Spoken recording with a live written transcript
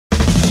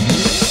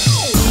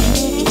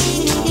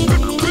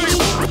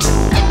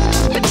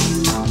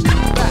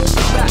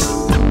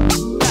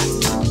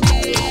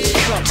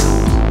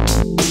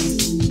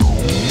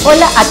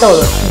Hola a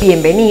todos,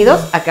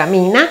 bienvenidos a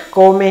Camina,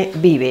 Come,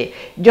 Vive.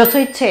 Yo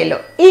soy Chelo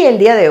y el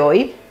día de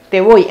hoy te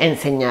voy a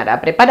enseñar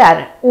a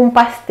preparar un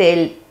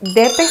pastel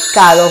de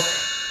pescado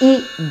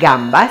y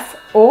gambas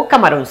o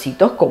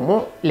camaroncitos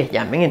como les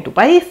llamen en tu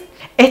país.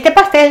 Este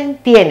pastel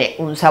tiene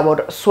un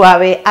sabor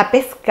suave a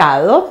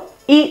pescado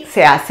y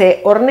se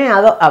hace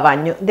horneado a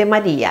baño de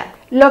María,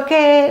 lo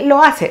que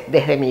lo hace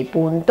desde mi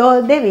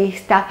punto de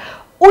vista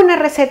una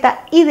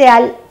receta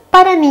ideal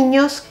para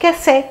niños que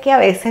sé que a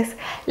veces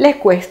les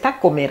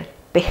cuesta comer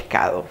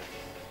pescado.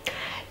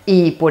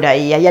 Y por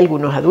ahí hay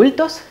algunos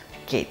adultos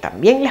que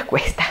también les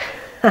cuesta.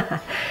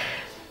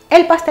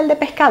 El pastel de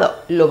pescado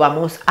lo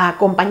vamos a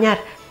acompañar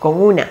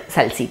con una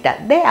salsita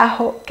de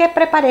ajo que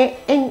preparé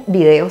en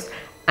videos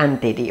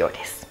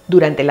anteriores.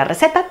 Durante la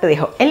receta te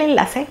dejo el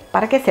enlace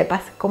para que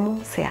sepas cómo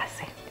se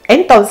hace.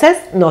 Entonces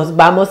nos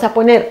vamos a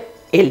poner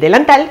el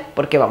delantal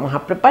porque vamos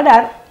a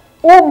preparar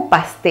un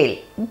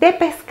pastel de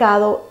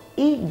pescado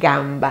y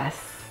gambas.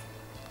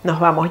 Nos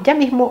vamos ya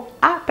mismo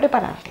a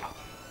prepararlo.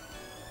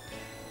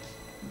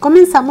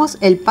 Comenzamos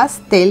el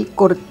pastel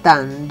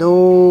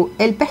cortando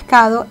el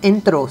pescado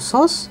en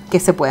trozos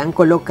que se puedan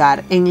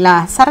colocar en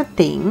la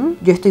sartén.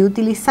 Yo estoy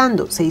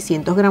utilizando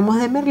 600 gramos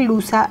de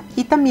merluza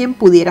y también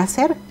pudiera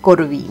ser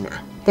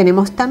corvina.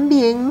 Tenemos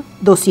también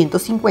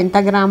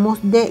 250 gramos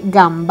de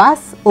gambas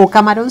o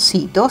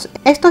camaroncitos.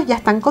 Estos ya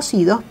están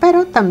cocidos,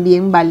 pero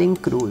también valen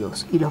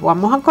crudos. Y los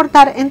vamos a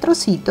cortar en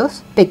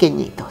trocitos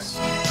pequeñitos.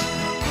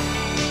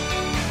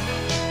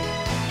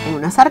 En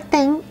una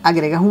sartén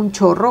agregas un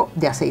chorro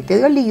de aceite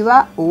de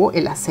oliva o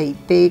el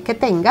aceite que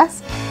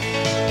tengas.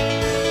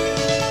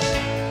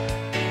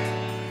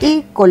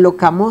 Y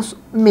colocamos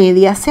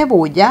media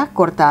cebolla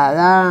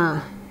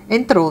cortada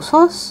en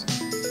trozos.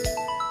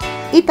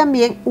 Y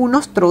también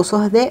unos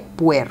trozos de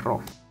puerro.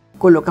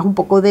 Colocas un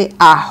poco de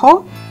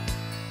ajo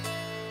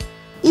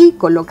y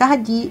colocas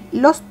allí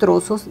los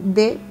trozos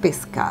de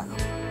pescado.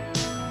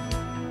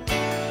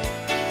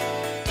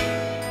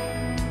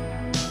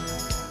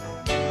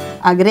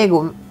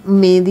 Agrego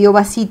medio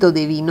vasito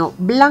de vino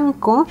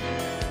blanco,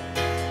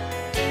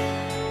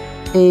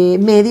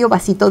 medio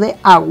vasito de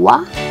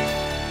agua,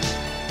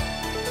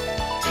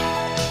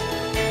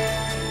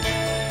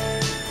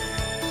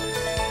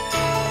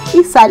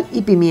 y sal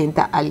y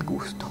pimienta al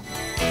gusto.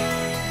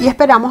 Y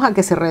esperamos a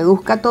que se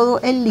reduzca todo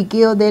el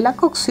líquido de la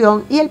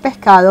cocción y el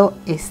pescado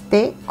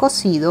esté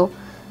cocido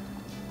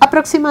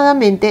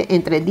aproximadamente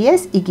entre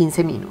 10 y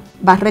 15 minutos.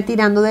 Vas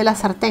retirando de la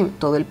sartén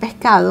todo el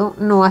pescado,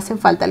 no hacen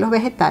falta los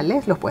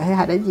vegetales, los puedes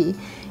dejar allí.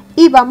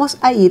 Y vamos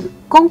a ir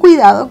con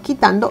cuidado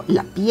quitando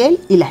la piel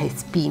y las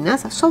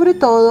espinas, sobre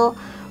todo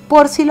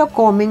por si lo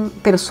comen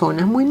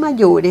personas muy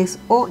mayores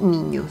o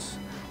niños.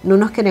 No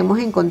nos queremos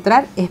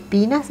encontrar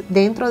espinas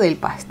dentro del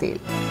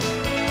pastel.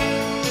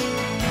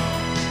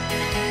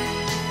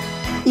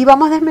 Y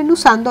vamos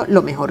desmenuzando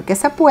lo mejor que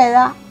se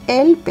pueda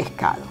el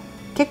pescado,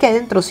 que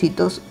queden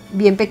trocitos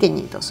bien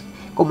pequeñitos.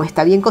 Como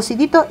está bien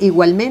cocidito,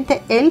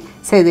 igualmente él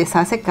se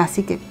deshace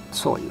casi que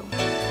solo.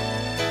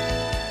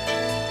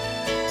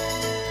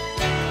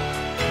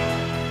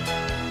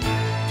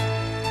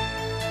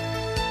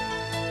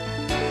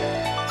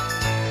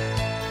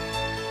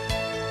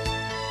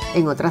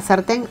 En otra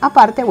sartén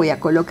aparte voy a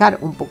colocar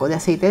un poco de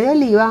aceite de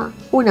oliva,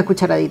 una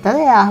cucharadita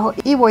de ajo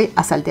y voy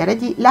a saltear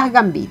allí las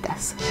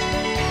gambitas.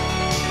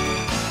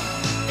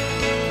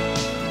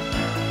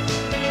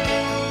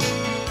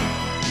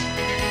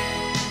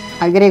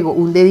 Agrego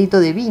un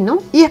dedito de vino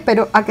y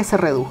espero a que se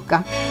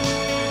reduzca.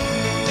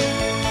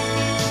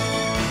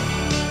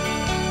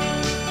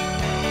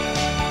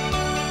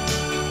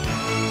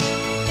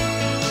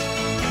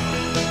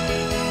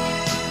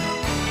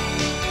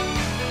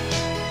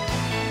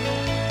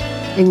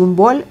 En un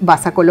bol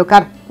vas a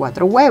colocar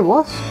 4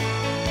 huevos,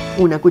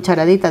 una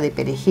cucharadita de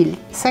perejil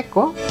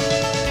seco,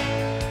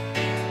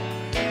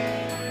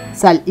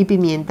 sal y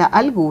pimienta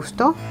al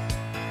gusto.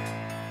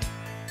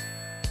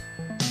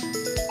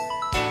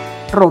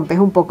 Rompes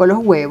un poco los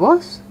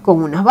huevos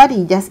con unas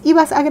varillas y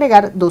vas a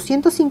agregar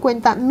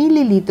 250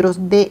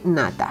 mililitros de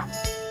nata.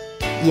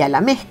 Y a la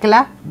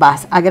mezcla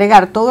vas a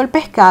agregar todo el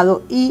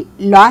pescado y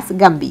las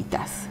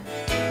gambitas.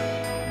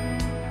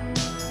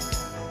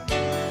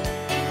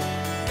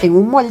 En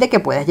un molde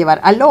que puedas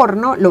llevar al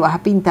horno, lo vas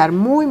a pintar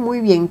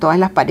muy bien todas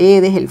las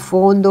paredes, el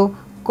fondo,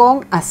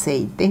 con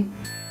aceite.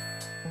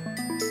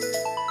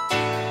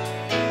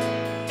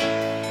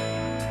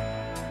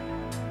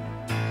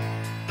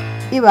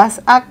 Y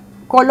vas a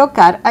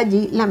colocar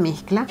allí la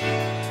mezcla.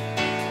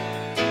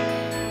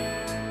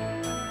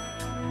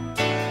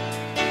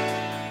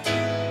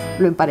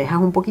 Lo emparejas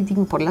un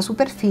poquitín por la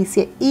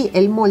superficie y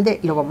el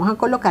molde lo vamos a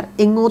colocar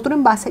en otro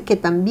envase que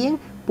también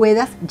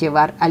puedas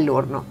llevar al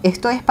horno.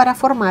 Esto es para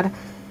formar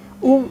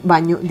un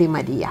baño de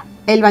María.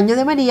 El baño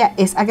de María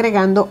es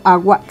agregando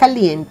agua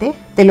caliente.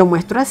 Te lo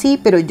muestro así,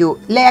 pero yo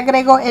le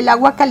agrego el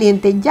agua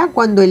caliente ya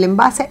cuando el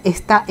envase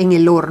está en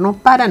el horno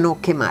para no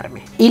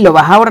quemarme. Y lo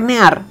vas a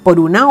hornear por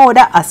 1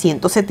 hora a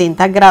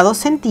 170 grados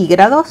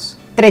centígrados,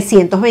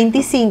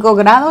 325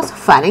 grados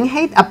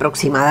Fahrenheit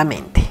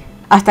aproximadamente.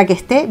 hasta que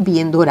esté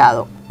bien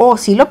dorado, o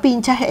si lo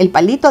pinchas el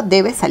palito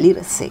debe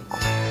salir seco.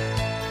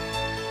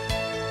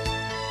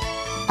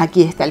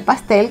 Aquí está el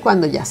pastel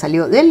cuando ya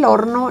salió del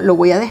horno. Lo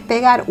voy a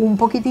despegar un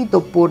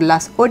poquitito por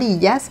las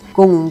orillas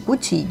con un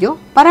cuchillo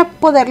para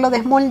poderlo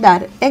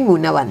desmoldar en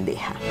una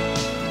bandeja.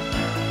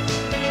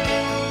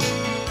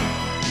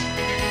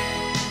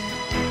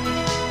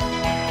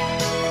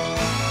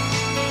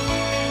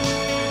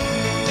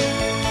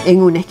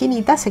 En una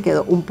esquinita se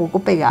quedó un poco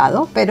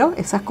pegado, pero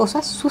esas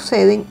cosas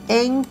suceden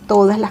en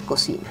todas las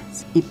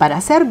cocinas. Y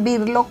para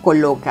servirlo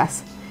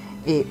colocas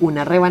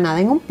una rebanada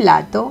en un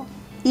plato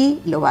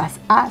y lo vas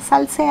a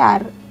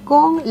salsear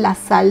con la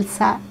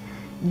salsa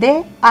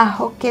de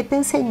ajo que te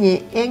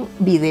enseñé en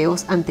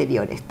videos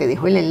anteriores. Te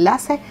dejo el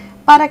enlace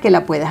para que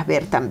la puedas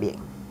ver también.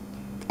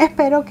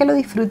 Espero que lo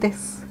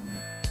disfrutes.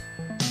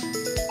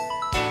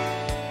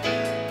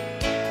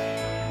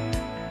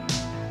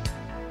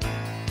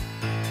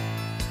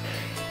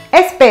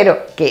 Espero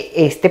que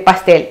este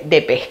pastel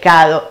de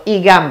pescado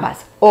y gambas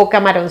o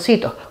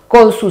camaroncitos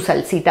con su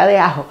salsita de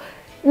ajo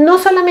no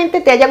solamente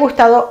te haya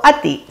gustado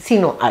a ti,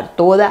 sino a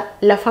toda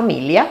la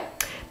familia.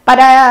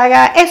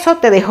 Para eso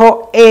te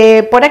dejo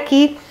por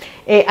aquí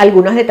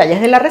algunos detalles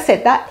de la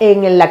receta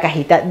en la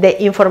cajita de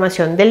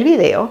información del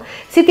video.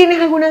 Si tienes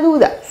alguna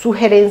duda,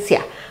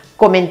 sugerencia,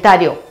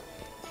 comentario,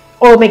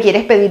 o me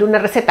quieres pedir una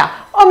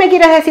receta, o me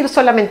quieres decir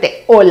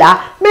solamente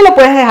hola, me lo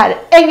puedes dejar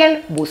en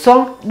el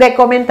buzón de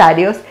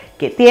comentarios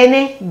que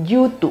tiene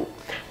YouTube.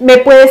 Me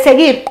puedes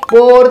seguir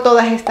por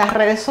todas estas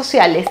redes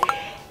sociales.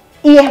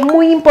 Y es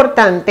muy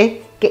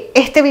importante que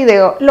este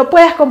video lo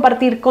puedas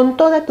compartir con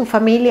toda tu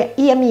familia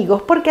y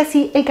amigos, porque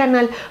así el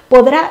canal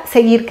podrá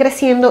seguir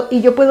creciendo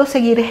y yo puedo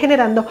seguir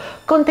generando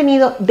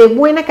contenido de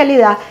buena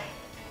calidad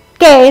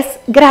que es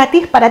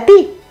gratis para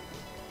ti.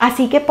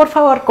 Así que por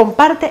favor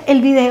comparte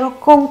el video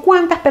con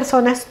cuantas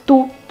personas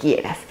tú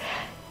quieras.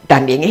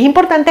 También es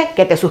importante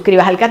que te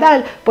suscribas al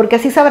canal, porque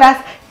así sabrás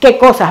qué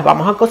cosas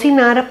vamos a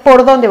cocinar,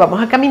 por dónde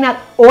vamos a caminar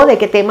o de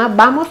qué tema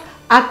vamos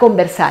a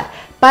conversar.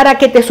 Para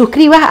que te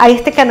suscribas a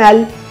este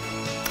canal,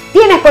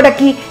 tienes por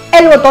aquí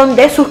el botón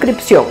de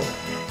suscripción.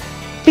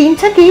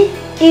 Pincha aquí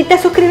y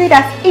te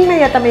suscribirás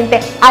inmediatamente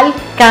al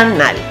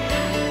canal.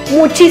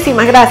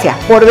 Muchísimas gracias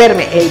por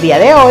verme el día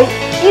de hoy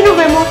y nos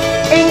vemos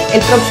en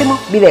el próximo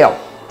video.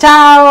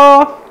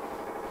 ¡Chao!